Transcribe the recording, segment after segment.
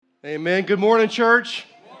Amen. Good morning, church.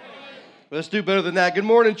 Good morning. Let's do better than that. Good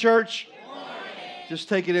morning, church. Good morning. Just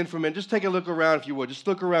take it in for a minute. Just take a look around if you would. Just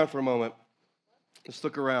look around for a moment. Just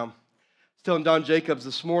look around. I was telling Don Jacobs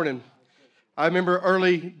this morning, I remember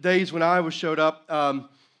early days when I showed up,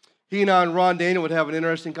 he and I and Ron Daniel would have an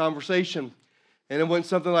interesting conversation, and it went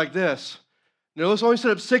something like this. Let's only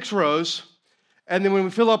set up 6 rows, and then when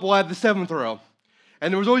we fill up, we'll add the 7th row.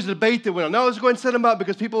 And there was always a debate that went on. No, let's go ahead and set them up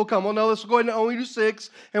because people will come. Well, no, let's go ahead and only do 6,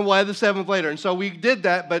 and we'll add the 7th later. And so we did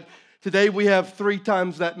that, but today we have 3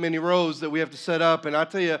 times that many rows that we have to set up. And I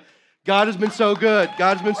tell you, God has been so good.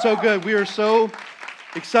 God has been so good. We are so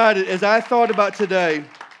excited. As I thought about today,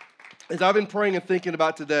 as I've been praying and thinking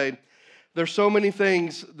about today, there's so many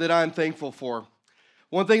things that I'm thankful for.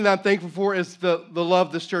 One thing that I'm thankful for is the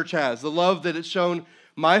love this church has, the love that it's shown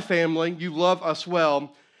my family. You love us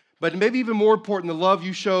well. But maybe even more important, the love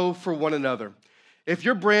you show for one another. If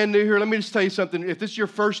you're brand new here, let me just tell you something. If this is your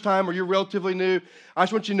first time or you're relatively new, I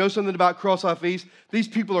just want you to know something about Crosslife East. These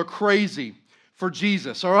people are crazy for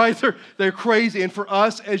Jesus, all right? They're crazy. And for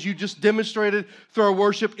us, as you just demonstrated through our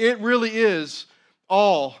worship, it really is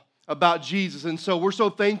all about Jesus. And so we're so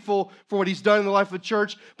thankful for what he's done in the life of the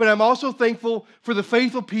church, but I'm also thankful for the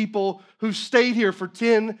faithful people who stayed here for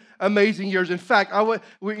 10 amazing years. In fact,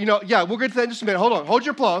 we'll get to that in just a minute. Hold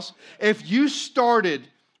your applause. If you started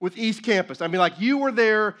with East Campus, you were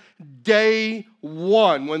there day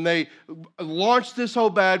one when they launched this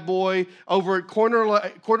whole bad boy over at Corner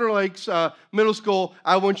Lakes Middle School,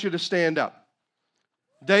 I want you to stand up.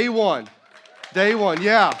 Day one,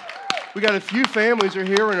 yeah. We got a few families are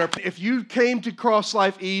here, and if you came to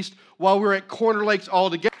Crosslife East while we were at Corner Lakes all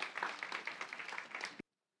together,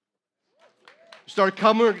 start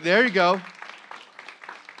coming. There you go.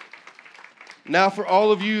 Now, for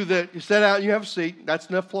all of you that you sat out and you have a seat, that's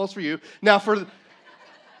enough applause for you. Now, for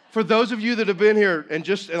those of you that have been here and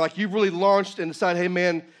you've really launched and decided, hey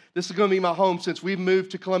man, this is going to be my home since we've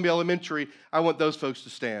moved to Columbia Elementary, I want those folks to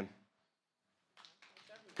stand.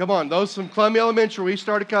 Come on, those from Columbia Elementary, we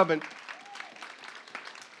started coming.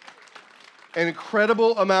 An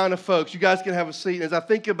incredible amount of folks. You guys can have a seat. As I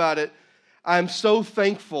think about it, I'm so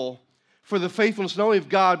thankful for the faithfulness not only of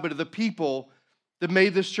God, but of the people that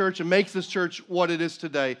made this church and makes this church what it is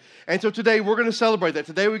today. And so today, we're going to celebrate that.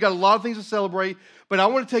 Today, we've got a lot of things to celebrate, but I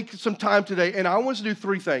want to take some time today, and I want us to do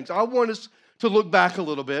 3 things. I want us to look back a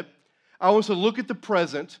little bit. I want us to look at the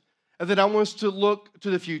present, and then I want us to look to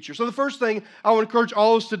the future. So the first thing I want to encourage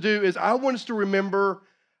all of us to do is I want us to remember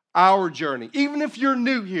our journey. Even if you're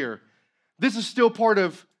new here, this is still part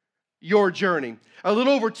of your journey. A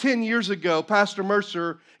little over 10 years ago, Pastor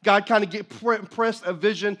Mercer, God kind of impressed a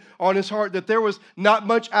vision on his heart that there was not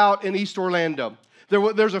much out in East Orlando.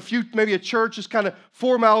 There's a few, maybe a church is kind of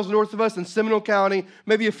 4 miles north of us in Seminole County,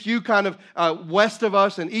 maybe a few kind of west of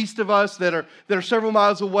us and east of us that are several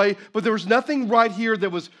miles away, but there was nothing right here that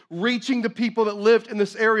was reaching the people that lived in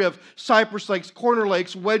this area of Cypress Lakes, Corner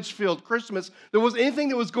Lakes, Wedgefield, Christmas. There wasn't anything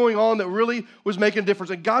that was going on that really was making a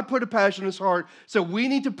difference, and God put a passion in his heart, so we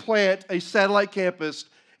need to plant a satellite campus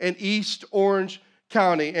in East Orange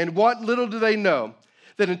County. And what little do they know,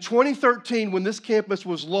 that in 2013, when this campus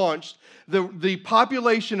was launched, the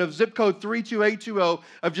population of zip code 32820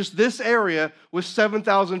 of just this area was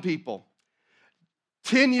 7,000 people.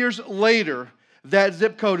 10 years later, that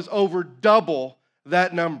zip code is over double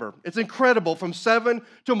that number. It's incredible, from 7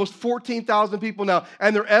 to almost 14,000 people now.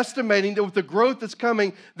 And they're estimating that with the growth that's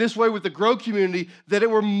coming this way with the Grow community, that it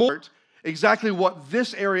were more exactly what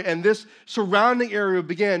this area and this surrounding area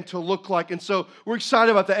began to look like. And so we're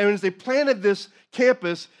excited about that. And as they planted this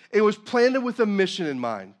campus, it was planted with a mission in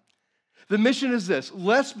mind. The mission is this: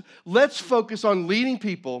 let's focus on leading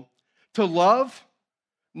people to love,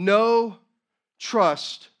 know,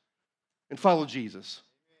 trust, and follow Jesus.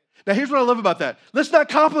 Now, here's what I love about that. Let's not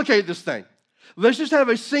complicate this thing. Let's just have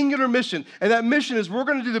a singular mission, and that mission is we're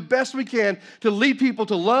going to do the best we can to lead people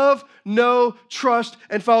to love, know, trust,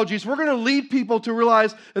 and follow Jesus. We're going to lead people to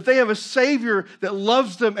realize that they have a Savior that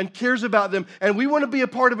loves them and cares about them, and we want to be a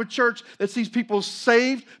part of a church that sees people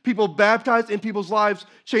saved, people baptized, and people's lives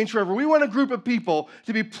changed forever. We want a group of people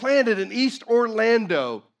to be planted in East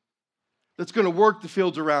Orlando that's going to work the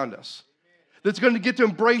fields around us, that's going to get to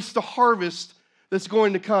embrace the harvest that's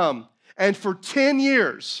going to come. And for 10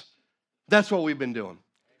 years, that's what we've been doing.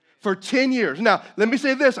 For 10 years. Now, let me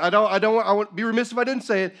say this. I want to be remiss if I didn't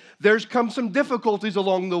say it. There's come some difficulties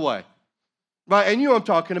along the way. Right? And you know what I'm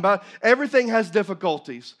talking about. Everything has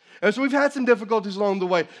difficulties. And so we've had some difficulties along the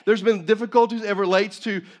way. There's been difficulties as it relates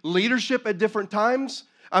to leadership at different times.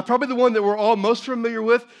 Probably the one that we're all most familiar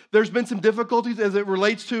with. There's been some difficulties as it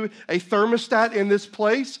relates to a thermostat in this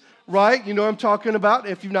place. right? You know what I'm talking about.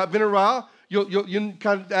 If you've not been around, you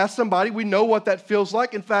kind of ask somebody. We know what that feels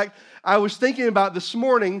like. In fact, I was thinking about this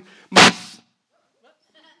morning,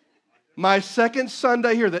 my second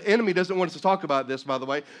Sunday here. The enemy doesn't want us to talk about this, by the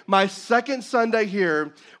way. My second Sunday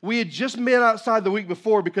here, we had just been outside the week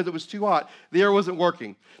before because it was too hot. The air wasn't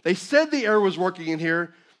working. They said the air was working in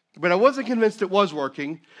here, but I wasn't convinced it was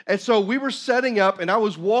working. And so we were setting up, and I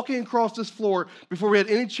was walking across this floor before we had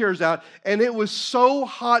any chairs out, and it was so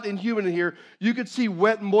hot and humid in here, you could see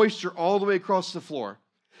wet moisture all the way across the floor.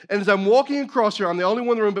 And as I'm walking across here, I'm the only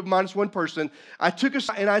one in the room but minus one person, I took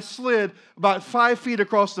and I slid about 5 feet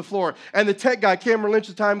across the floor. And the tech guy, Cameron Lynch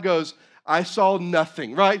at the time, goes, I saw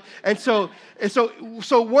nothing, right? And so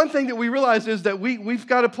one thing that we realized is that we've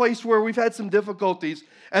got a place where we've had some difficulties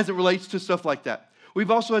as it relates to stuff like that. We've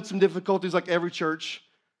also had some difficulties like every church.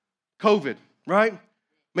 COVID, right?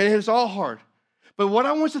 Man, it's all hard. But what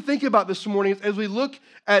I want us to think about this morning is as we look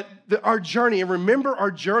at our journey and remember our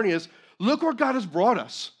journey is, look where God has brought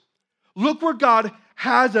us. Look where God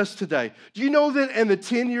has us today. Do you know that in the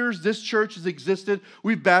 10 years this church has existed,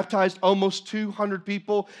 we've baptized almost 200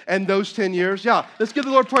 people in those 10 years? Yeah, let's give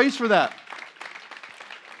the Lord praise for that.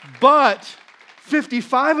 But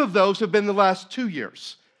 55 of those have been the last 2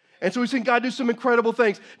 years. And so we've seen God do some incredible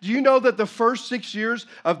things. Do you know that the first 6 years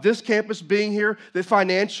of this campus being here, that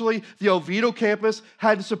financially the Oviedo campus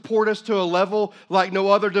had to support us to a level like no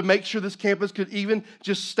other to make sure this campus could even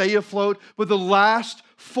just stay afloat? But the last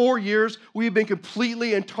 4 years, we've been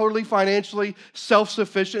completely and totally financially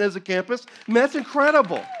self-sufficient as a campus. I mean, that's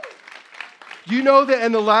incredible. Do you know that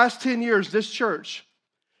in the last 10 years, this church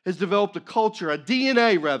has developed a culture, a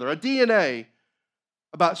DNA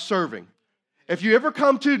about serving? If you ever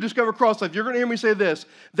come to Discover Crosslife, you're going to hear me say this,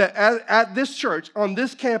 that at this church, on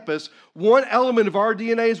this campus, one element of our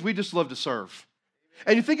DNA is we just love to serve.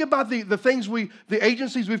 And you think about the things the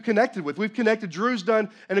agencies we've connected with. We've connected, Drew's done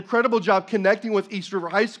an incredible job connecting with East River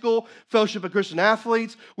High School, Fellowship of Christian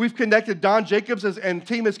Athletes. We've connected, Don Jacobs and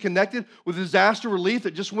team has connected with disaster relief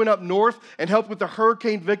that just went up north and helped with the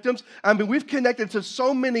hurricane victims. I mean, we've connected to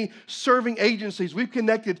so many serving agencies. We've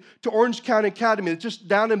connected to Orange County Academy, that's just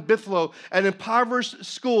down in Bithlo, an impoverished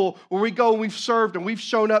school where we go and we've served and we've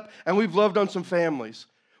shown up and we've loved on some families.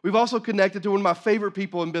 We've also connected to one of my favorite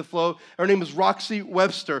people in Bithlo. Her name is Roxy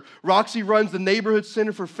Webster. Roxy runs the Neighborhood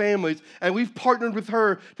Center for Families, and we've partnered with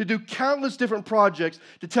her to do countless different projects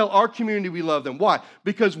to tell our community we love them. Why?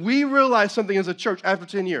 Because we realized something as a church after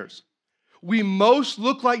 10 years. We most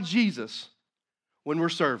look like Jesus when we're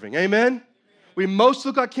serving. Amen? We most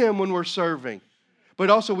look like him when we're serving. But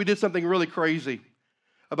also we did something really crazy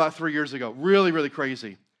about 3 years ago. Really, really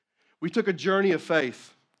crazy. We took a journey of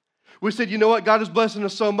faith. We said, you know what? God is blessing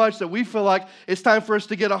us so much that we feel like it's time for us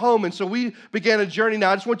to get a home. And so we began a journey. Now,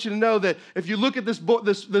 I just want you to know that if you look at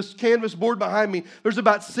this canvas board behind me, there's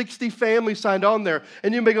about 60 families signed on there.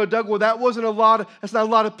 And you may go, Doug, well, that's not a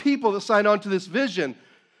lot of people that signed on to this vision.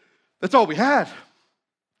 That's all we had.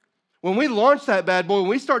 When we launched that bad boy, when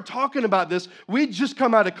we start talking about this, we'd just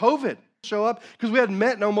come out of COVID. Show up because we hadn't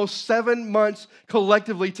met in almost 7 months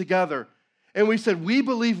collectively together. And we said, we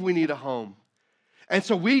believe we need a home. And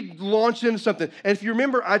so we launched into something. And if you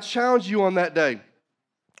remember, I challenged you on that day.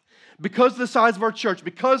 Because of the size of our church,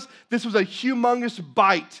 because this was a humongous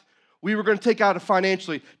bite we were going to take out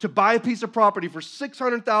financially to buy a piece of property for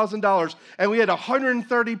 $600,000. And we had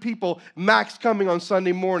 130 people max coming on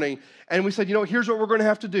Sunday morning. And we said, you know, here's what we're going to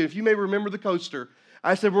have to do. If you may remember the coaster,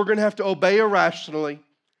 I said, we're going to have to obey irrationally.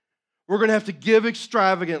 We're going to have to give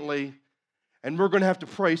extravagantly. And we're going to have to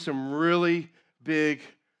pray some really big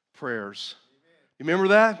prayers. You remember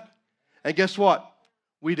that? And guess what?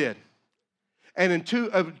 We did. And in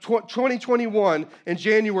 2021, in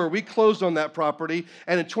January, we closed on that property.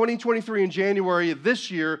 And in 2023, in January of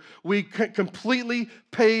this year, we completely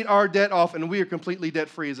paid our debt off, and we are completely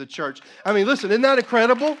debt-free as a church. I mean, listen, isn't that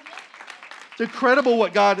incredible? It's incredible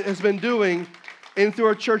what God has been doing in through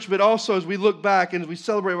our church, but also as we look back and as we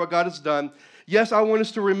celebrate what God has done. Yes, I want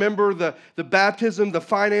us to remember the baptism, the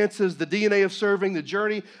finances, the DNA of serving, the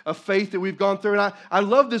journey of faith that we've gone through. And I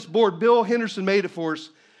love this board. Bill Henderson made it for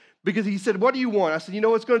us because he said, what do you want? I said, you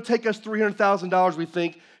know, it's going to take us $300,000, we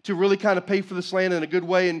think, to really kind of pay for this land in a good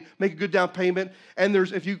way and make a good down payment. And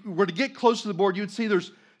if you were to get close to the board, you'd see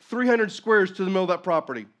there's 300 squares to the middle of that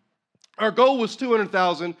property. Our goal was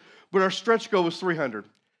 $200,000, but our stretch goal was $300,000.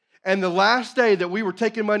 And the last day that we were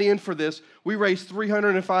taking money in for this, we raised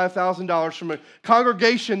 $305,000 from a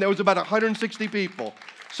congregation that was about 160 people.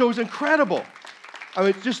 So it was incredible. I mean,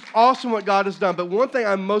 it's just awesome what God has done. But one thing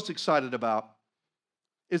I'm most excited about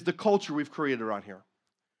is the culture we've created around here.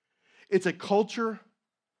 It's a culture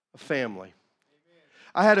of family.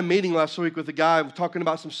 I had a meeting last week with a guy talking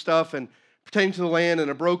about some stuff and pertaining to the land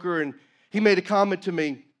and a broker, and he made a comment to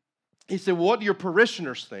me. He said, well, what do your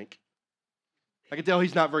parishioners think? I could tell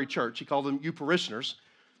he's not very church. He called them you parishioners.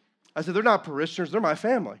 I said, they're not parishioners, they're my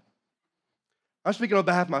family. I'm speaking on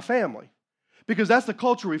behalf of my family because that's the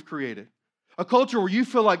culture we've created. A culture where you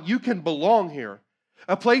feel like you can belong here.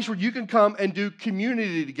 A place where you can come and do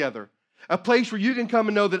community together. A place where you can come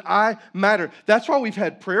and know that I matter. That's why we've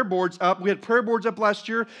had prayer boards up. We had prayer boards up last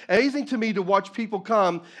year. Amazing to me to watch people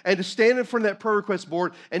come and to stand in front of that prayer request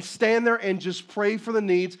board and stand there and just pray for the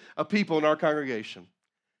needs of people in our congregation.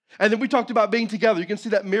 And then we talked about being together. You can see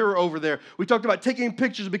that mirror over there. We talked about taking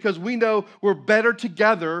pictures because we know we're better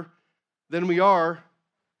together than we are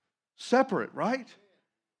separate, right?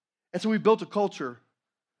 And so we built a culture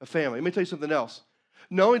of family. Let me tell you something else.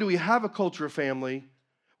 Not only do we have a culture of family,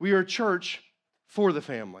 we are a church for the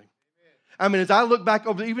family. I mean, as I look back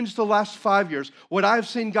over even just the last 5 years, what I've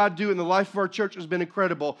seen God do in the life of our church has been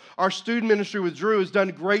incredible. Our student ministry with Drew has done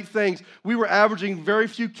great things. We were averaging very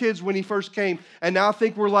few kids when he first came, and now I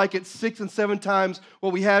think we're like at 6 and 7 times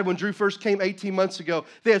what we had when Drew first came 18 months ago.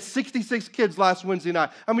 They had 66 kids last Wednesday night.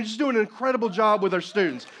 I mean, just doing an incredible job with our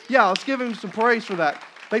students. Yeah, let's give him some praise for that.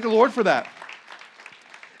 Thank the Lord for that.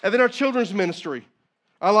 And then our children's ministry.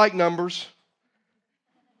 I like numbers.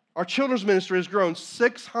 Our children's ministry has grown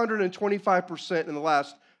 625% in the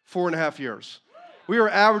last 4.5 years. We are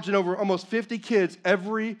averaging over almost 50 kids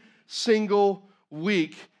every single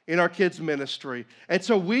week in our kids' ministry. And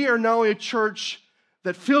so we are not only a church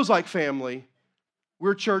that feels like family,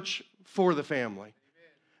 we're a church for the family.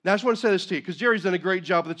 Now, I just want to say this to you, because Jerry's done a great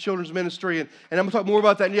job with the children's ministry, and I'm going to talk more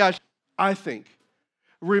about that. And yeah, I think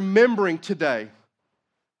remembering today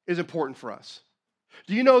is important for us.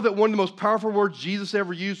 Do you know that one of the most powerful words Jesus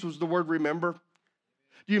ever used was the word remember?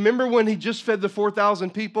 Do you remember when he just fed the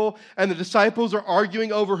 4,000 people and the disciples are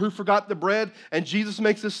arguing over who forgot the bread? And Jesus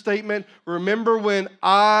makes this statement, remember when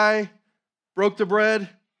I broke the bread?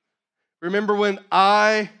 Remember when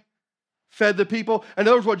I fed the people? In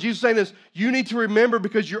other words, what Jesus is saying is, you need to remember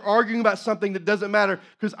because you're arguing about something that doesn't matter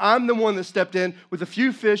because I'm the one that stepped in with a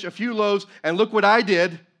few fish, a few loaves, and look what I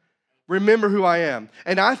did. Remember who I am.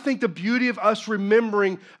 And I think the beauty of us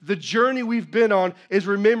remembering the journey we've been on is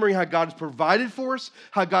remembering how God has provided for us,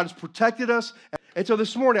 how God has protected us. And so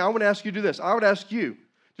this morning, I want to ask you to do this. I would ask you,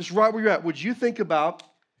 just right where you're at, would you think about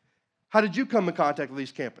how did you come in contact with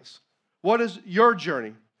East Campus? What is your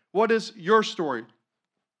journey? What is your story?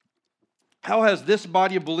 How has this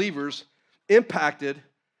body of believers impacted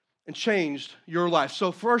and changed your life?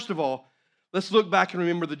 So first of all, let's look back and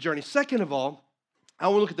remember the journey. Second of all, I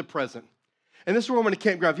want to look at the present. And this is where I'm going to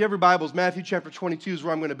campground. If you have your Bibles, Matthew chapter 22 is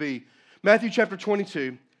where I'm going to be. Matthew chapter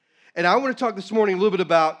 22. And I want to talk this morning a little bit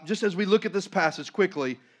about, just as we look at this passage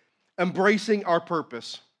quickly, embracing our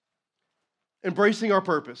purpose. Embracing our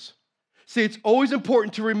purpose. See, it's always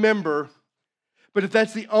important to remember, but if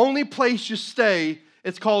that's the only place you stay,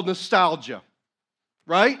 it's called nostalgia.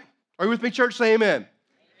 Right? Are you with me, church? Say amen.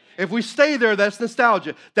 If we stay there, that's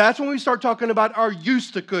nostalgia. That's when we start talking about our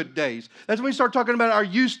used to good days. That's when we start talking about our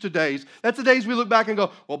used to days. That's the days we look back and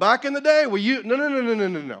go, well, back in the day,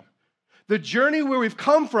 No. The journey where we've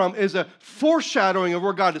come from is a foreshadowing of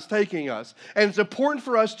where God is taking us. And it's important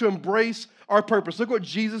for us to embrace our purpose. Look what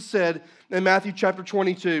Jesus said in Matthew chapter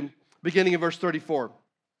 22, beginning in verse 34.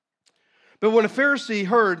 But when a Pharisee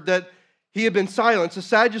heard that he had been silenced, the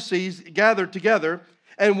Sadducees gathered together,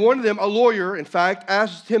 and one of them, a lawyer, in fact,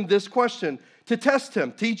 asked him this question to test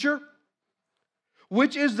him. Teacher,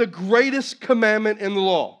 which is the greatest commandment in the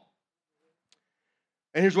law?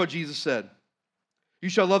 And here's what Jesus said. You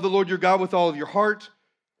shall love the Lord your God with all of your heart,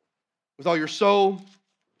 with all your soul,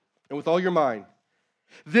 and with all your mind.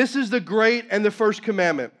 This is the great and the first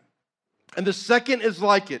commandment. And the second is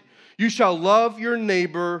like it. You shall love your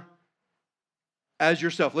neighbor as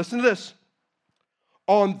yourself. Listen to this.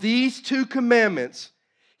 On these two commandments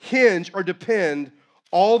hinge or depend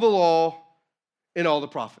all the law and all the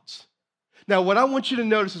prophets. Now, what I want you to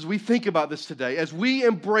notice as we think about this today, as we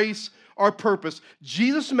embrace our purpose,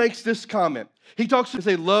 Jesus makes this comment. He talks to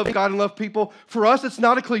say, love God and love people. For us, it's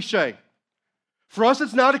not a cliche. For us,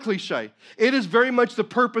 it's not a cliche. It is very much the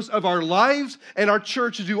purpose of our lives and our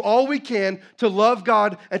church to do all we can to love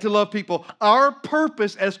God and to love people. Our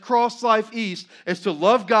purpose as Crosslife East is to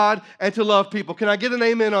love God and to love people. Can I get an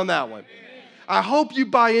amen on that one? Amen. I hope you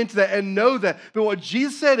buy into that and know that. But what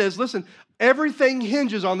Jesus said is, listen, everything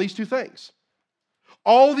hinges on these two things.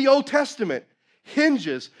 All the Old Testament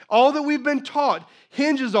hinges, all that we've been taught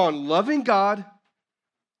hinges on loving God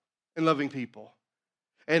and loving people.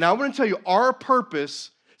 And I want to tell you, our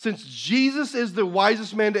purpose, since Jesus is the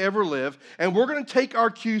wisest man to ever live, and we're going to take our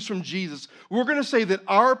cues from Jesus, we're going to say that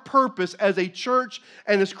our purpose as a church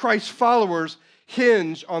and as Christ's followers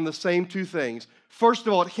hinge on the same two things. First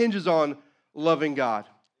of all, it hinges on loving God.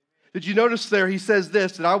 Did you notice there, he says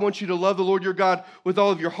this, that I want you to love the Lord your God with all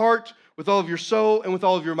of your heart, with all of your soul, and with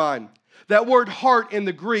all of your mind. That word heart in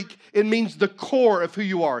the Greek, it means the core of who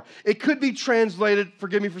you are. It could be translated,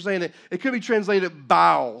 forgive me for saying it, it could be translated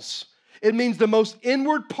bowels. It means the most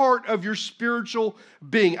inward part of your spiritual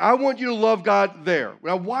being. I want you to love God there.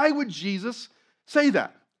 Now, why would Jesus say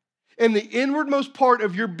that? In the inwardmost part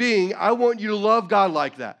of your being, I want you to love God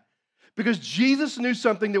like that. Because Jesus knew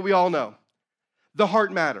something that we all know. The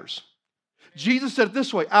heart matters. Jesus said it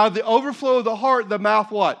this way, out of the overflow of the heart, the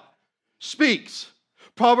mouth what? Speaks.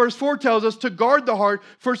 Proverbs 4 tells us to guard the heart,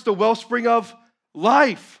 for it's the wellspring of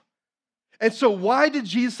life. And so why did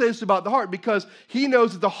Jesus say this about the heart? Because he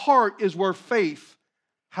knows that the heart is where faith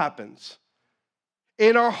happens.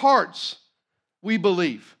 In our hearts, we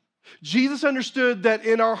believe. Jesus understood that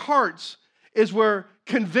in our hearts is where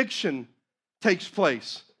conviction takes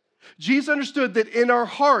place. Jesus understood that in our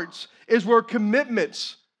hearts is where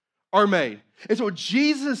commitments are made. And so what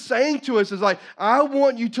Jesus is saying to us is like, I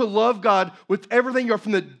want you to love God with everything you are,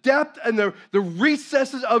 from the depth and the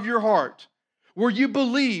recesses of your heart, where you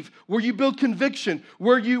believe, where you build conviction,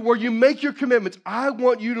 where you make your commitments. I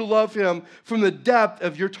want you to love him from the depth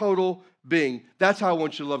of your total being. That's how I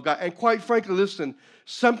want you to love God. And quite frankly, listen,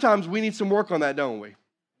 sometimes we need some work on that, don't we?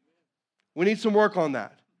 We need some work on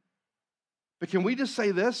that. But can we just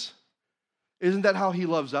say this? Isn't that how he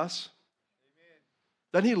loves us?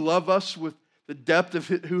 Doesn't he love us with the depth of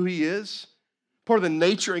who he is? Part of the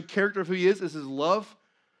nature and character of who he is his love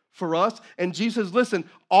for us. And Jesus says, listen,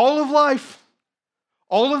 all of life,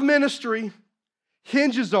 all of ministry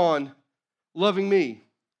hinges on loving me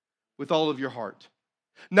with all of your heart.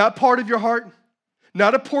 Not part of your heart,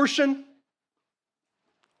 not a portion,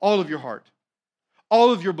 all of your heart,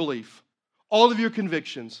 all of your belief, all of your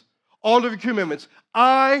convictions, all of your commitments.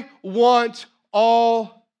 I want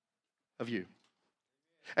all of you.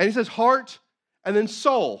 And he says heart and then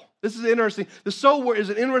soul. This is interesting. The soul word is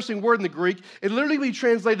an interesting word in the Greek. It literally can be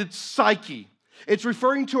translated psyche. It's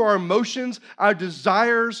referring to our emotions, our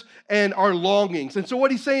desires, and our longings. And so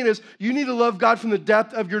what he's saying is you need to love God from the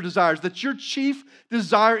depth of your desires, that your chief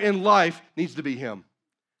desire in life needs to be him.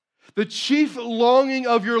 The chief longing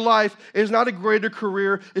of your life is not a greater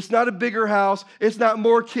career. It's not a bigger house. It's not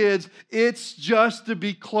more kids. It's just to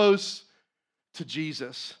be close to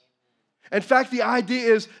Jesus. In fact, the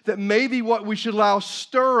idea is that maybe what we should allow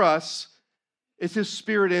stir us is his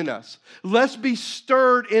spirit in us. Let's be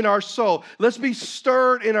stirred in our soul. Let's be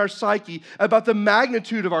stirred in our psyche about the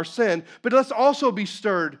magnitude of our sin, but let's also be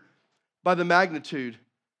stirred by the magnitude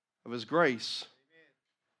of his grace.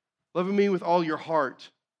 Love me with all your heart.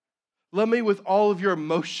 Love me with all of your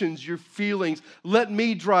emotions, your feelings. Let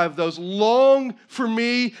me drive those. Long for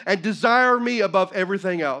me and desire me above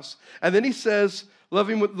everything else. And then he says, love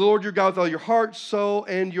him with the Lord your God with all your heart, soul,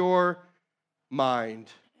 and your mind.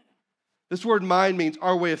 This word mind means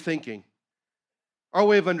our way of thinking, our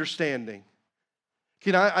way of understanding.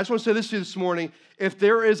 I just want to say this to you this morning. If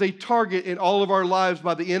there is a target in all of our lives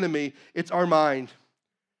by the enemy, it's our mind.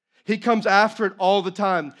 He comes after it all the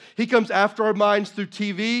time. He comes after our minds through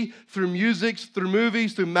TV, through music, through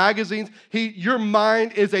movies, through magazines. Your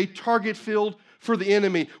mind is a target field for the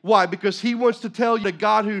enemy. Why? Because he wants to tell you the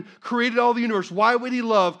God who created all the universe, why would he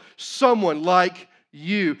love someone like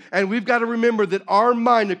you? And we've got to remember that our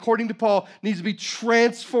mind, according to Paul, needs to be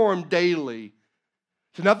transformed daily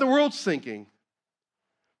to not the world's thinking,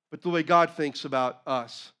 but the way God thinks about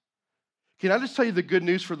us. Can I just tell you the good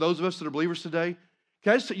news for those of us that are believers today?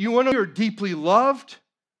 Can I just say, you want to know you're deeply loved?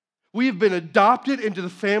 We have been adopted into the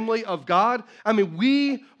family of God. I mean,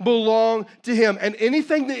 we belong to him. And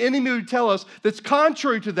anything the enemy would tell us that's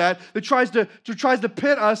contrary to that tries to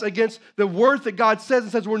pit us against the worth that God says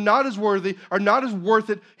and says we're not as worthy or not as worth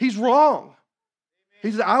it, he's wrong. He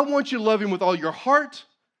says, I want you to love him with all your heart,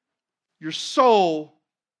 your soul,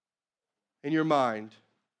 and your mind.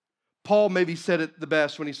 Paul maybe said it the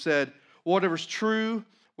best when he said, whatever's true,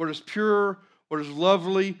 what is pure, what is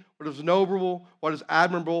lovely, what is noble, what is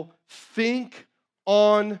admirable, think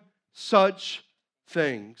on such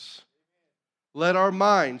things. Let our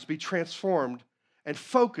minds be transformed and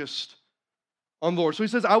focused on the Lord. So he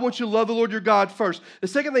says, I want you to love the Lord your God first. The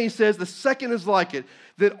second thing he says, the second is like it,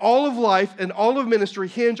 that all of life and all of ministry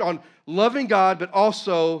hinge on loving God, but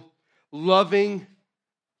also loving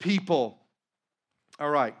people. All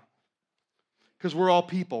right. Because we're all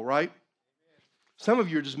people, right? Some of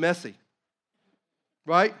you are just messy.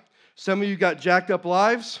 Right? Some of you got jacked up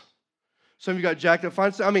lives. Some of you got jacked up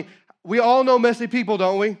finances. I mean, we all know messy people,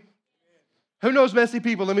 don't we? Who knows messy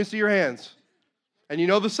people? Let me see your hands. And you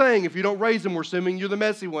know the saying, if you don't raise them, we're assuming you're the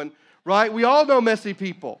messy one, right? We all know messy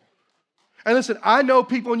people. And listen, I know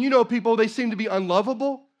people and you know people, they seem to be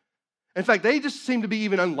unlovable. In fact, they just seem to be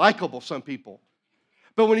even unlikable, some people.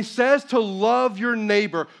 But when he says to love your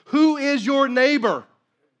neighbor, who is your neighbor?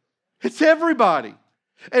 It's everybody.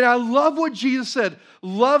 And I love what Jesus said,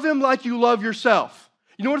 love him like you love yourself.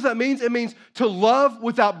 You know what that means? It means to love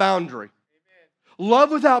without boundary.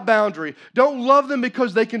 Love without boundary. Don't love them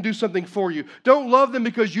because they can do something for you. Don't love them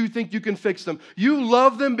because you think you can fix them. You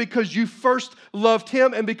love them because you first loved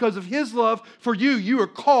him, and because of his love for you, you are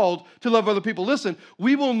called to love other people. Listen,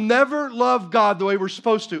 we will never love God the way we're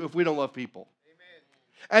supposed to if we don't love people.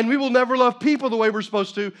 Amen. And we will never love people the way we're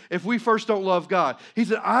supposed to if we first don't love God. He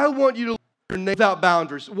said, I want you to love your neighbor without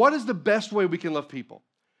boundaries. What is the best way we can love people?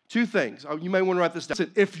 Two things. You may want to write this down.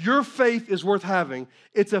 Listen, if your faith is worth having,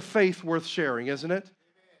 it's a faith worth sharing, isn't it?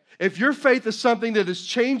 If your faith is something that has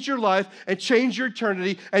changed your life and changed your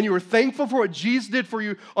eternity, and you are thankful for what Jesus did for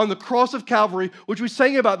you on the cross of Calvary, which we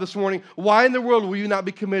sang about this morning, why in the world will you not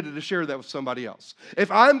be committed to share that with somebody else?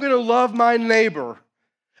 If I'm going to love my neighbor,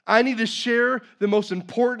 I need to share the most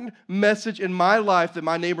important message in my life that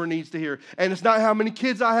my neighbor needs to hear. And it's not how many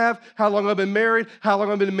kids I have, how long I've been married, how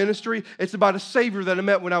long I've been in ministry. It's about a Savior that I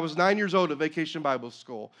met when I was 9 years old at Vacation Bible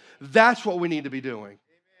School. That's what we need to be doing,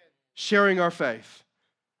 sharing our faith.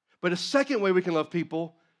 But a second way we can love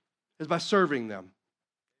people is by serving them.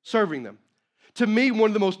 Serving them. To me, one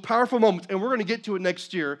of the most powerful moments, and we're going to get to it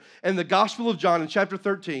next year, in the Gospel of John in chapter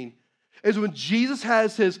 13, is when Jesus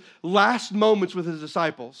has his last moments with his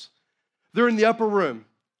disciples. They're in the upper room.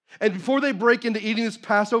 And before they break into eating this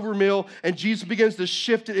Passover meal and Jesus begins to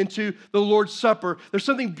shift it into the Lord's Supper, there's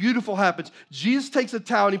something beautiful happens. Jesus takes a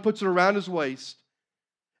towel and he puts it around his waist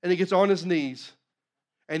and he gets on his knees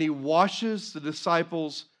and he washes the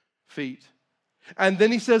disciples' feet. And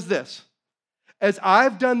then he says this, as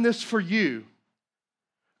I've done this for you,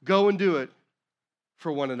 go and do it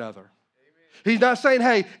for one another. He's not saying,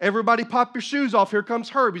 hey, everybody pop your shoes off. Here comes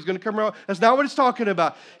Herb. He's going to come around. That's not what he's talking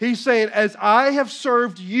about. He's saying, as I have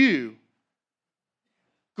served you,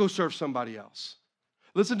 go serve somebody else.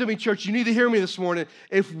 Listen to me, church. You need to hear me this morning.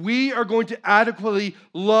 If we are going to adequately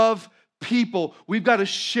love people, we've got to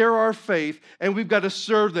share our faith and we've got to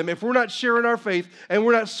serve them. If we're not sharing our faith and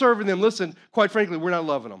we're not serving them, listen, quite frankly, we're not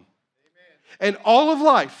loving them. Amen. And all of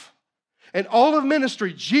life, and all of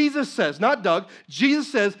ministry, Jesus says, not Doug, Jesus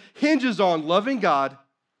says, hinges on loving God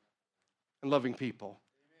and loving people.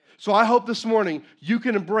 So I hope this morning you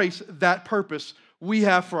can embrace that purpose we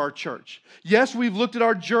have for our church. Yes, we've looked at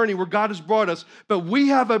our journey where God has brought us, but we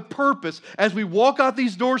have a purpose as we walk out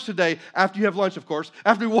these doors today, after you have lunch, of course,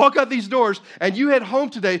 after we walk out these doors and you head home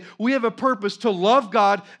today, we have a purpose to love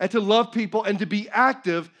God and to love people and to be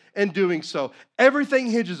active in doing so. Everything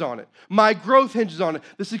hinges on it. My growth hinges on it.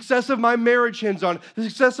 The success of my marriage hinges on it. The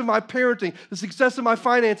success of my parenting. The success of my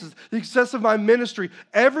finances. The success of my ministry.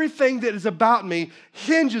 Everything that is about me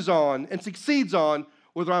hinges on and succeeds on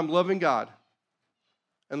whether I'm loving God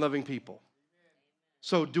and loving people.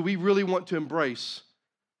 So do we really want to embrace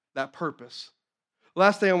that purpose?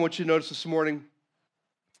 Last thing I want you to notice this morning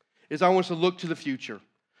is I want us to look to the future.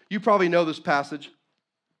 You probably know this passage.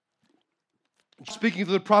 Speaking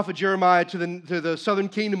to the prophet Jeremiah to the southern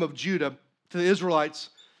kingdom of Judah, to the Israelites.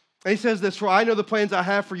 And he says this, for I know the plans I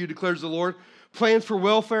have for you, declares the Lord, plans for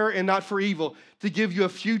welfare and not for evil, to give you a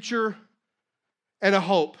future and a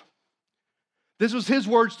hope. This was his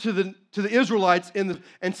words to the Israelites and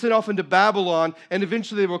sent off into Babylon, and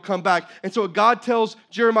eventually they will come back. And so what God tells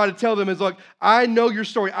Jeremiah to tell them is, look, I know your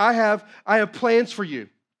story. I have plans for you.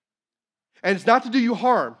 And it's not to do you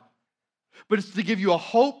harm, but it's to give you a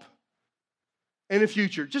hope and a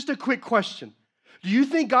future. Just a quick question. Do you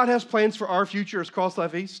think God has plans for our future as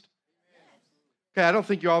Crosslife East? Okay, I don't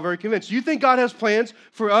think you're all very convinced. Do you think God has plans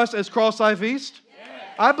for us as Crosslife East? Yes.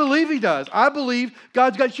 I believe he does. I believe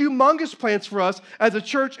God's got humongous plans for us as a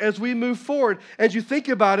church as we move forward. As you think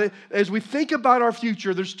about it, as we think about our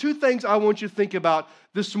future, there's two things I want you to think about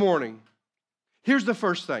this morning. Here's the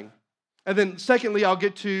first thing. And then secondly, I'll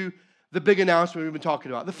get to the big announcement we've been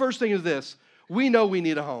talking about. The first thing is this. We know we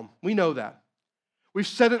need a home. We know that. We've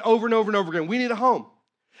said it over and over and over again. We need a home.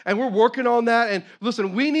 And we're working on that. And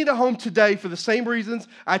listen, we need a home today for the same reasons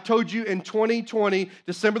I told you in 2020,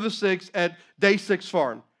 December the 6th at Day 6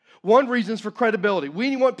 Farm. One reason is for credibility.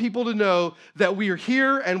 We want people to know that we are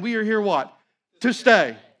here and we are here what? To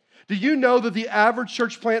stay. Do you know that the average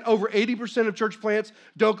church plant, over 80% of church plants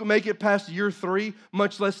don't make it past year 3,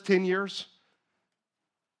 much less 10 years?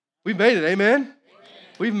 We've made it, amen?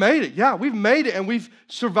 We've made it. Yeah, we've made it, and we've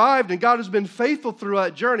survived, and God has been faithful through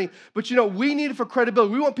that journey. But, we need it for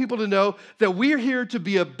credibility. We want people to know that we're here to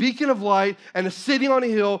be a beacon of light and a city on a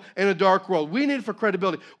hill in a dark world. We need it for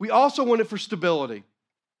credibility. We also want it for stability.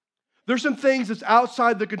 There's some things that's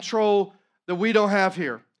outside the control that we don't have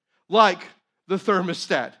here, like the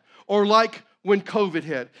thermostat, or like when COVID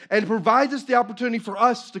hit. And it provides us the opportunity for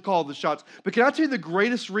us to call the shots. But can I tell you the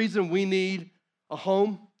greatest reason we need a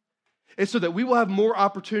home? It's so that we will have more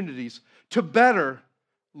opportunities to better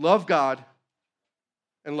love God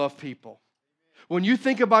and love people. When you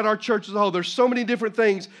think about our church as a whole, there's so many different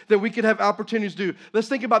things that we could have opportunities to do. Let's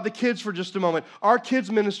think about the kids for just a moment. Our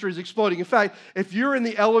kids ministry is exploding. In fact, if you're in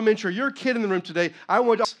the elementary, you're a kid in the room today, I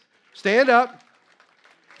want you to stand up.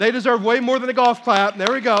 They deserve way more than a golf clap.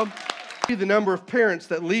 There we go. The number of parents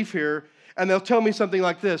that leave here, and they'll tell me something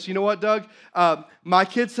like this. You know what, Doug? My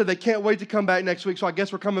kids said they can't wait to come back next week, so I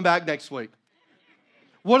guess we're coming back next week.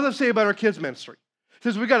 What do they say about our kids' ministry? It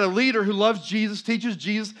says we got a leader who loves Jesus, teaches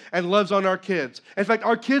Jesus, and loves on our kids. In fact,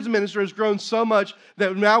 our kids' ministry has grown so much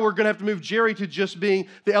that now we're going to have to move Jerry to just being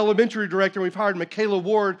the elementary director, and we've hired Michaela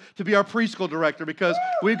Ward to be our preschool director because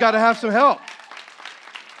we've got to have some help.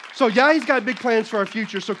 So yeah, he's got big plans for our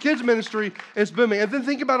future. So kids ministry is booming. And then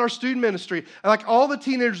think about our student ministry. Like all the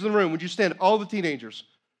teenagers in the room, would you stand up? All the teenagers.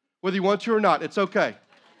 Whether you want to or not, it's okay.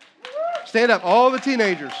 Stand up, all the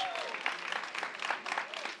teenagers.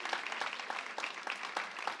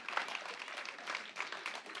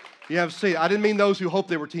 You have a seat. I didn't mean those who hope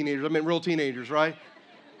they were teenagers. I meant real teenagers, right?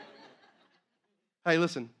 Hey,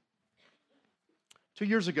 listen. 2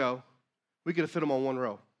 years ago, we could have fit them on one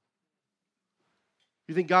row.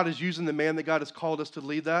 You think God is using the man that God has called us to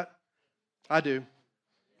lead that? I do.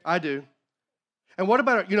 And what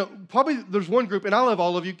about, probably there's one group, and I love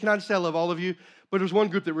all of you. Can I just say I love all of you? But there's one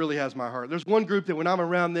group that really has my heart. There's one group that when I'm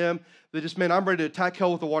around them, they just, man, I'm ready to attack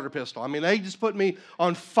hell with a water pistol. I mean, they just put me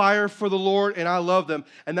on fire for the Lord, and I love them.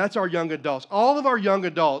 And that's our young adults. All of our young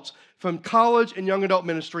adults from college and young adult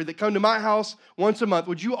ministry that come to my house once a month,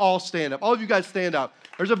 would you all stand up? All of you guys stand up.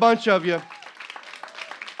 There's a bunch of you.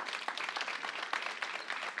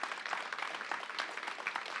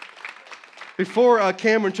 Before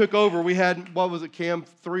Cameron took over, we had, what was it, Cam,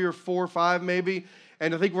 3 or 4 or 5 maybe?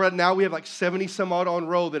 And I think right now we have like 70 some odd on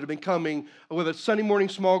roll that have been coming, whether it's Sunday morning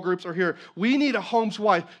small groups or here. We need a home's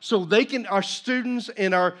wife so our students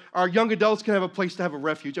and our young adults can have a place to have a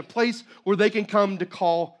refuge, a place where they can come to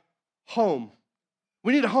call home.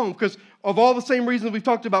 We need a home because of all the same reasons we've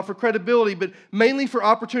talked about for credibility, but mainly for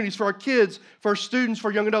opportunities for our kids, for our students,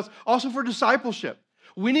 for young adults, also for discipleship.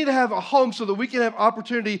 We need to have a home so that we can have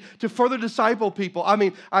opportunity to further disciple people. I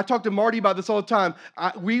mean, I talk to Marty about this all the time.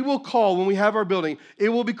 We will call, when we have our building, it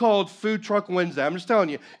will be called Food Truck Wednesday. I'm just telling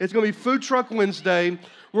you. It's going to be Food Truck Wednesday.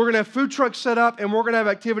 We're going to have food trucks set up, and we're going to have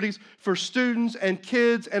activities for students and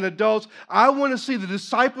kids and adults. I want to see the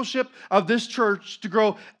discipleship of this church to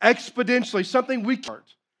grow exponentially, something we can't.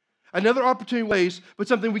 Another opportunity ways, but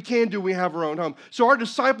something we can do when we have our own home. So our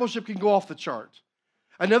discipleship can go off the chart.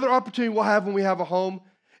 Another opportunity we'll have when we have a home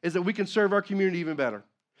is that we can serve our community even better.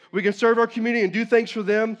 We can serve our community and do things for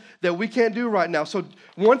them that we can't do right now. So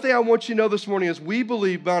one thing I want you to know this morning is we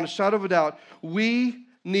believe, beyond a shadow of a doubt, we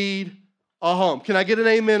need a home. Can I get an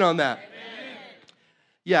amen on that? Amen.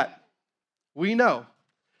 Yet, we know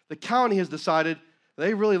the county has decided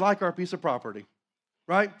they really like our piece of property,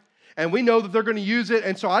 right? And we know that they're going to use it.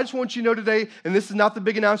 And so I just want you to know today, and this is not the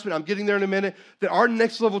big announcement, I'm getting there in a minute, that our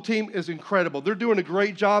next level team is incredible. They're doing a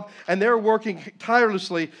great job, and they're working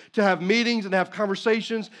tirelessly to have meetings and have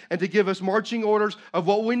conversations and to give us marching orders of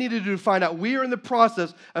what we need to do to find out. We are in the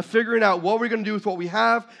process of figuring out what we're going to do with what we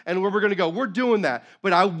have and where we're going to go. We're doing that.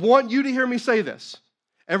 But I want you to hear me say this.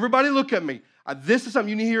 Everybody look at me. This is something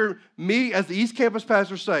you need to hear me as the East Campus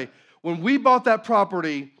pastor say. When we bought that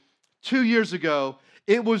property 2 years ago,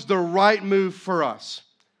 it was the right move for us.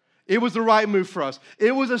 It was the right move for us.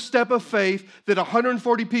 It was a step of faith that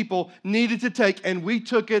 140 people needed to take, and we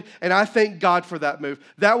took it, and I thank God for that move.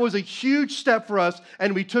 That was a huge step for us,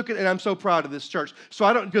 and we took it, and I'm so proud of this church.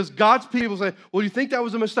 So because God's people say, well, you think that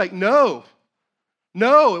was a mistake? No,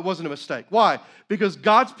 it wasn't a mistake. Why? Because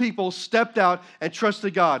God's people stepped out and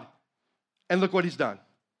trusted God, and look what He's done.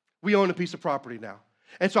 We own a piece of property now.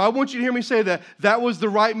 And so I want you to hear me say that was the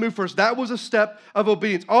right move for us. That was a step of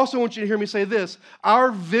obedience. Also, I want you to hear me say this.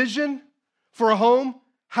 Our vision for a home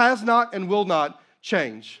has not and will not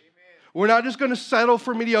change. Amen. We're not just going to settle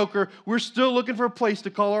for mediocre. We're still looking for a place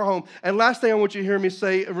to call our home. And last thing I want you to hear me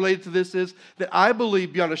say related to this is that I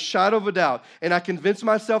believe beyond a shadow of a doubt, and I convince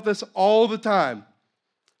myself this all the time,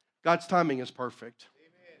 God's timing is perfect.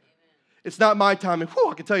 It's not my timing.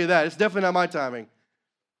 Whew, I can tell you that. It's definitely not my timing.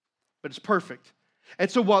 But it's perfect. And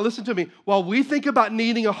so listen to me, while we think about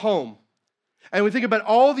needing a home, and we think about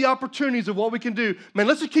all the opportunities of what we can do, man,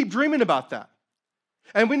 let's just keep dreaming about that.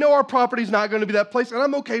 And we know our property's not going to be that place, and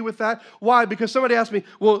I'm okay with that. Why? Because somebody asked me,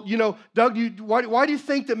 well, Doug, why do you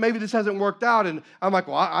think that maybe this hasn't worked out? And I'm like,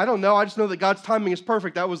 well, I don't know. I just know that God's timing is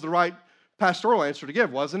perfect. That was the right pastoral answer to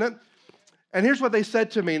give, wasn't it? And here's what they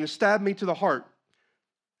said to me, and it stabbed me to the heart.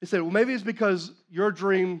 They said, well, maybe it's because your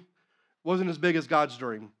dream wasn't as big as God's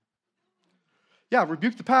dream. Yeah,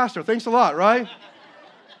 rebuke the pastor. Thanks a lot, right?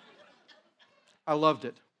 I loved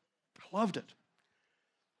it. I loved it.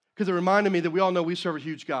 Because it reminded me that we all know we serve a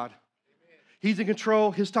huge God. He's in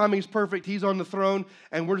control. His timing is perfect. He's on the throne,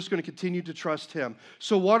 and we're just going to continue to trust him.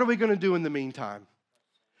 So what are we going to do in the meantime?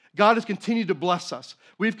 God has continued to bless us.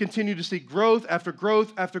 We've continued to see growth after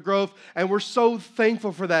growth after growth, and we're so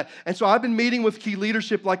thankful for that. And so I've been meeting with key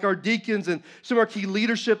leadership like our deacons and some of our key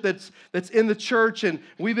leadership that's in the church, and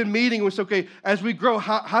we've been meeting with, okay, as we grow,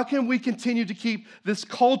 how can we continue to keep this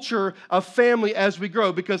culture of family as we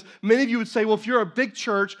grow? Because many of you would say, well, if you're a big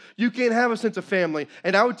church, you can't have a sense of family.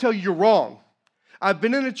 And I would tell you, you're wrong. I've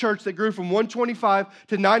been in a church that grew from 125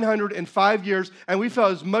 to 900 in 5 years, and we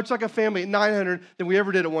felt as much like a family at 900 than we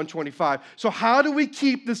ever did at 125. So how do we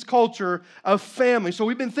keep this culture of family? So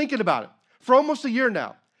we've been thinking about it for almost a year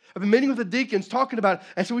now. I've been meeting with the deacons, talking about it,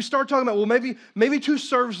 and so we start talking about, well, maybe 2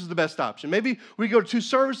 services is the best option. Maybe we go to 2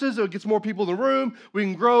 services, it gets more people in the room, we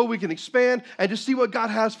can grow, we can expand, and just see what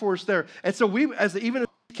God has for us there. And so we, even as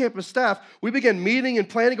campus staff, we began meeting and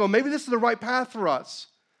planning, going, maybe this is the right path for us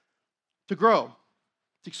to grow,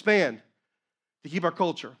 to expand, to keep our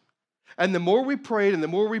culture. And the more we prayed, and the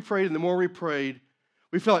more we prayed, and the more we prayed,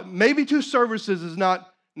 we felt like maybe 2 services is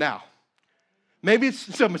not now. Maybe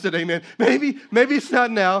it's, someone said amen. Maybe it's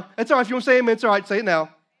not now. That's all right. If you want to say amen, it's all right. Say it now.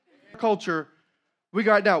 Culture, we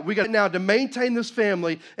got it now. We got it now to maintain this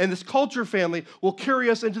family, and this culture family will carry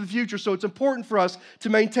us into the future. So it's important for us to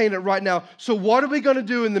maintain it right now. So what are we going to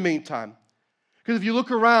do in the meantime? Because if you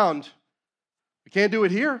look around, we can't do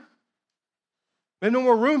it here. We have no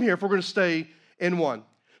more room here if we're going to stay in one.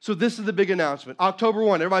 So this is the big announcement. October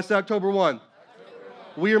 1. Everybody say October 1.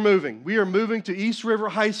 We are moving. We are moving to East River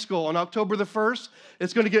High School on October the 1st.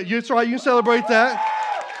 It's going to get, it's all right, you can celebrate that.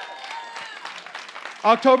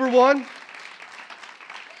 October 1. In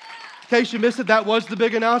case you missed it, that was the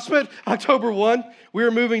big announcement. October 1, we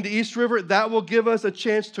are moving to East River. That will give us a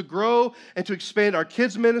chance to grow and to expand our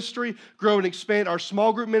kids' ministry, grow and expand our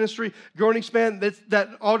small group ministry, grow and expand. That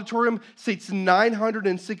auditorium seats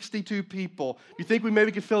 962 people. You think we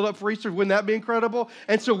maybe could fill it up for Easter? Wouldn't that be incredible?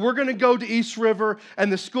 And so we're going to go to East River,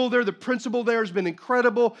 and the school there, the principal there has been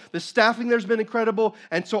incredible. The staffing there has been incredible.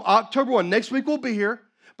 And so October 1, next week we'll be here.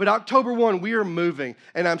 But October 1, we are moving,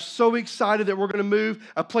 and I'm so excited that we're going to move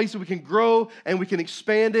a place that we can grow and we can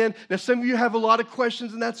expand in. Now, some of you have a lot of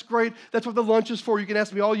questions, and that's great. That's what the lunch is for. You can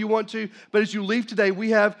ask me all you want to. But as you leave today, we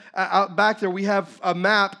have out back there, we have a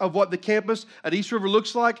map of what the campus at East River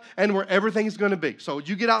looks like and where everything is going to be. So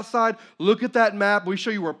you get outside, look at that map. We show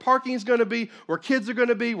you where parking is going to be, where kids are going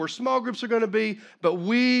to be, where small groups are going to be. But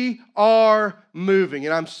we are moving,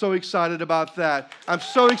 and I'm so excited about that. I'm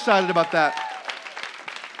so excited about that.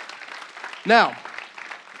 Now,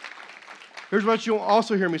 here's what you'll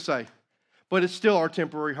also hear me say, but it's still our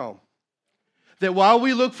temporary home. That while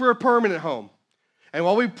we look for a permanent home, and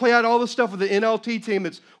while we play out all the stuff with the NLT team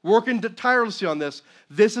that's working tirelessly on this,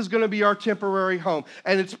 this is going to be our temporary home.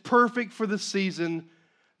 And it's perfect for the season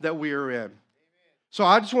that we are in. So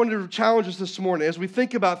I just wanted to challenge us this morning as we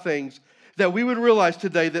think about things, that we would realize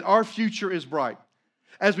today that our future is bright.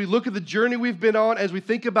 As we look at the journey we've been on, as we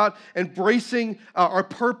think about embracing our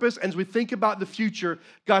purpose, as we think about the future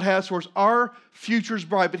God has for us, our future is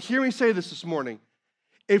bright. But hear me say this morning.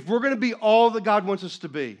 If we're going to be all that God wants us to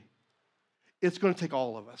be, it's going to take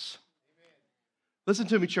all of us. Amen. Listen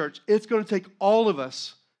to me, church. It's going to take all of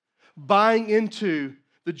us buying into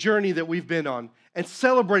the journey that we've been on and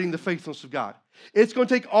celebrating the faithfulness of God. It's going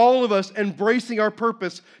to take all of us embracing our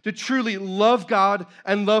purpose to truly love God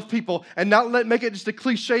and love people and not make it just a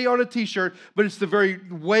cliche on a t-shirt, but it's the very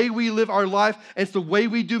way we live our life. And it's the way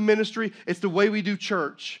we do ministry. It's the way we do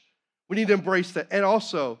church. We need to embrace that. And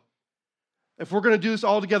also, if we're going to do this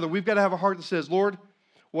all together, we've got to have a heart that says, Lord,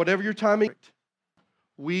 whatever your timing,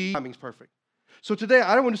 timing's perfect. So today,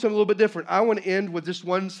 I want to do something a little bit different. I want to end with just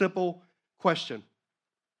one simple question.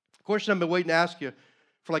 A question I've been waiting to ask you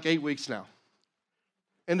for like 8 weeks now.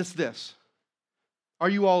 And it's this. Are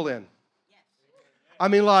you all in? Yes. I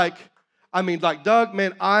mean, like, I mean, like, Doug,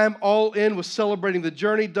 man, I'm all in with celebrating the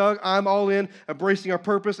journey. Doug, I'm all in embracing our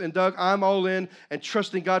purpose. And Doug, I'm all in and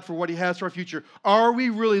trusting God for what he has for our future. Are we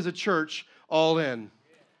really as a church all in?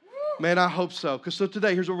 Man, I hope so. Because so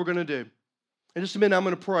today, here's what we're going to do. In just a minute, I'm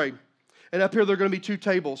going to pray. And up here, there are going to be 2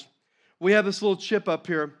 tables. We have this little chip up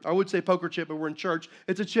here. I would say poker chip, but we're in church.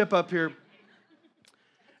 It's a chip up here.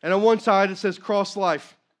 And on one side, it says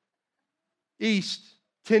Crosslife East,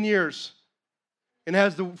 10 years. And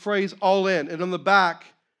has the phrase all in. And on the back,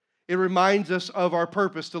 it reminds us of our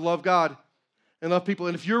purpose to love God and love people.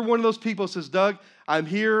 And if you're one of those people that says, Doug, I'm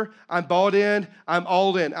here, I'm bought in, I'm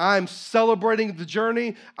all in. I'm celebrating the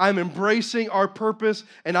journey, I'm embracing our purpose,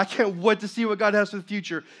 and I can't wait to see what God has for the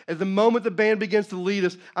future. At the moment the band begins to lead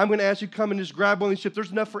us, I'm going to ask you to come and just grab one of these chips.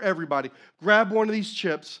 There's enough for everybody. Grab one of these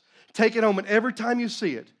chips, take it home, and every time you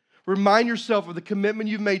see it, remind yourself of the commitment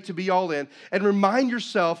you've made to be all in, and remind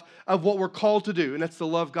yourself of what we're called to do, and that's to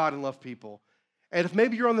love God and love people. And if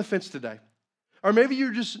maybe you're on the fence today, or maybe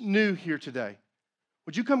you're just new here today,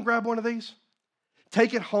 would you come grab one of these?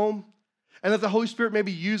 Take it home, and let the Holy Spirit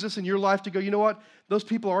maybe use this in your life to go, you know what? Those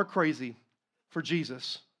people are crazy for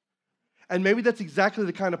Jesus. And maybe that's exactly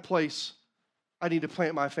the kind of place I need to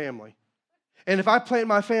plant my family. And if I plant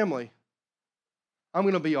my family, I'm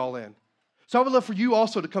going to be all in. So I would love for you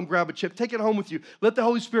also to come grab a chip. Take it home with you. Let the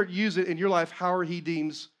Holy Spirit use it in your life however he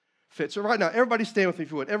deems fit. So right now, everybody stand with me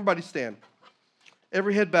if you would. Everybody stand.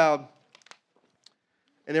 Every head bowed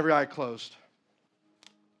and every eye closed.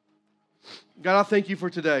 God, I thank you for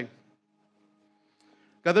today.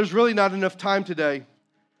 God, there's really not enough time today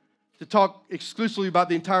to talk exclusively about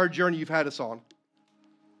the entire journey you've had us on.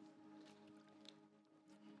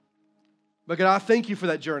 But God, I thank you for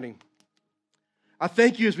that journey. I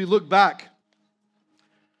thank you as we look back.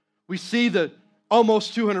 We see the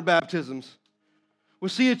almost 200 baptisms. We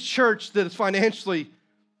see a church that is financially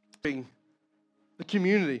the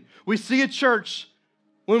community. We see a church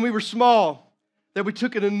when we were small that we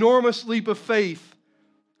took an enormous leap of faith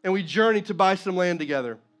and we journeyed to buy some land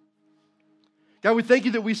together. God, we thank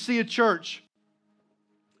you that we see a church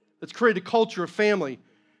that's created a culture of family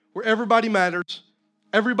where everybody matters,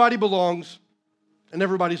 everybody belongs, and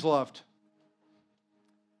everybody's loved.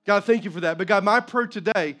 God, thank you for that. But God, my prayer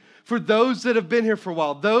today for those that have been here for a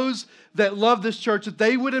while, those that love this church, that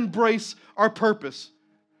they would embrace our purpose.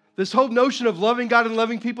 This whole notion of loving God and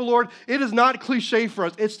loving people, Lord, it is not cliche for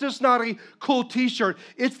us. It's just not a cool t-shirt.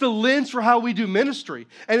 It's the lens for how we do ministry.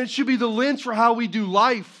 And it should be the lens for how we do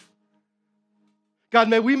life. God,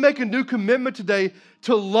 may we make a new commitment today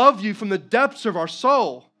to love you from the depths of our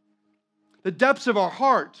soul, the depths of our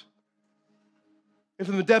heart, and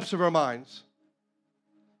from the depths of our minds.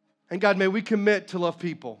 And God, may we commit to love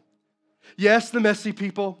people. Yes, the messy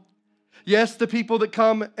people. Yes, the people that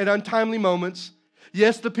come at untimely moments.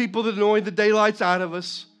 Yes, the people that annoy the daylights out of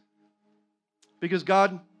us. Because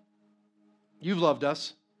God, you've loved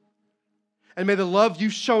us. And may the love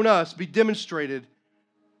you've shown us be demonstrated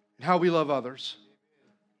in how we love others.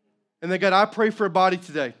 And then God, I pray for a body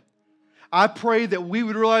today. I pray that we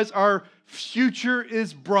would realize our future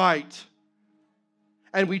is bright.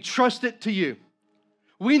 And we trust it to you.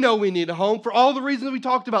 We know we need a home for all the reasons we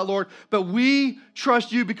talked about, Lord, but we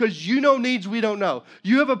trust you because you know needs we don't know.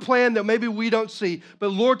 You have a plan that maybe we don't see. But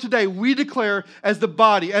Lord, today we declare as the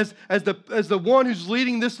body, as the one who's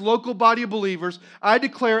leading this local body of believers, I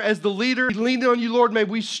declare as the leader, leaning on you, Lord, may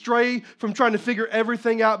we stray from trying to figure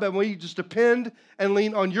everything out, but we just depend and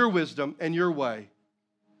lean on your wisdom and your way.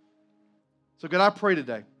 So God, I pray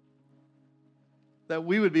today that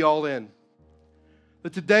we would be all in.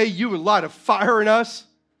 That today you would light a fire in us.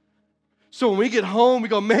 So when we get home, we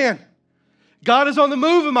go, man, God is on the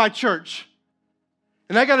move in my church.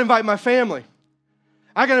 And I got to invite my family.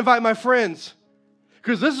 I got to invite my friends.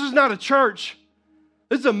 Because this is not a church.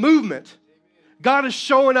 This is a movement. God is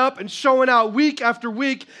showing up and showing out week after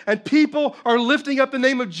week. And people are lifting up the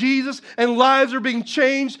name of Jesus. And lives are being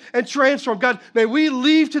changed and transformed. God, may we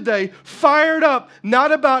leave today fired up,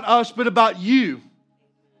 not about us, but about you.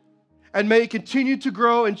 And may it continue to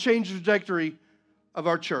grow and change the trajectory of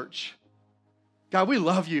our church. God, we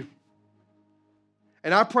love you.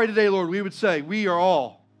 And I pray today, Lord, we would say, we are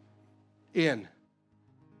all in.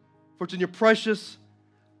 For it's in your precious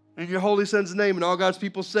and your holy Son's name, and all God's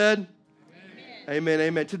people said, amen, amen,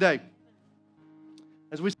 amen. Today,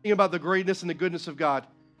 as we sing about the greatness and the goodness of God,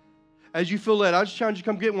 as you feel led, I just challenge you to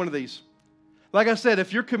come get one of these. Like I said,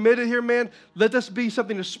 if you're committed here, man, let this be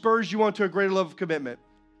something that spurs you on to a greater level of commitment.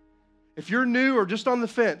 If you're new or just on the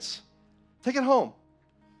fence, take it home.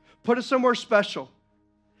 Put it somewhere special.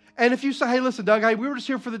 And if you say, hey, listen, Doug, hey, we were just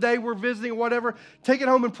here for the day, we're visiting, whatever, take it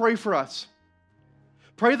home and pray for us.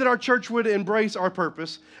 Pray that our church would embrace our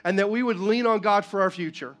purpose and that we would lean on God for our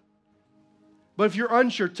future. But if you're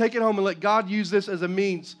unsure, take it home and let God use this as a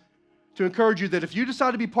means to encourage you that if you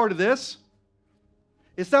decide to be part of this,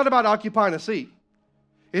 it's not about occupying a seat.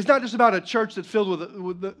 It's not just about a church that's filled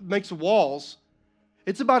with makes walls.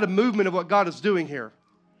 It's about a movement of what God is doing here.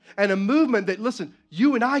 And a movement that, listen,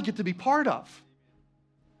 you and I get to be part of.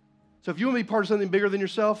 So if you want to be part of something bigger than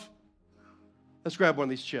yourself, let's grab one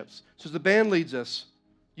of these chips. So as the band leads us,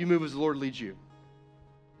 you move as the Lord leads you.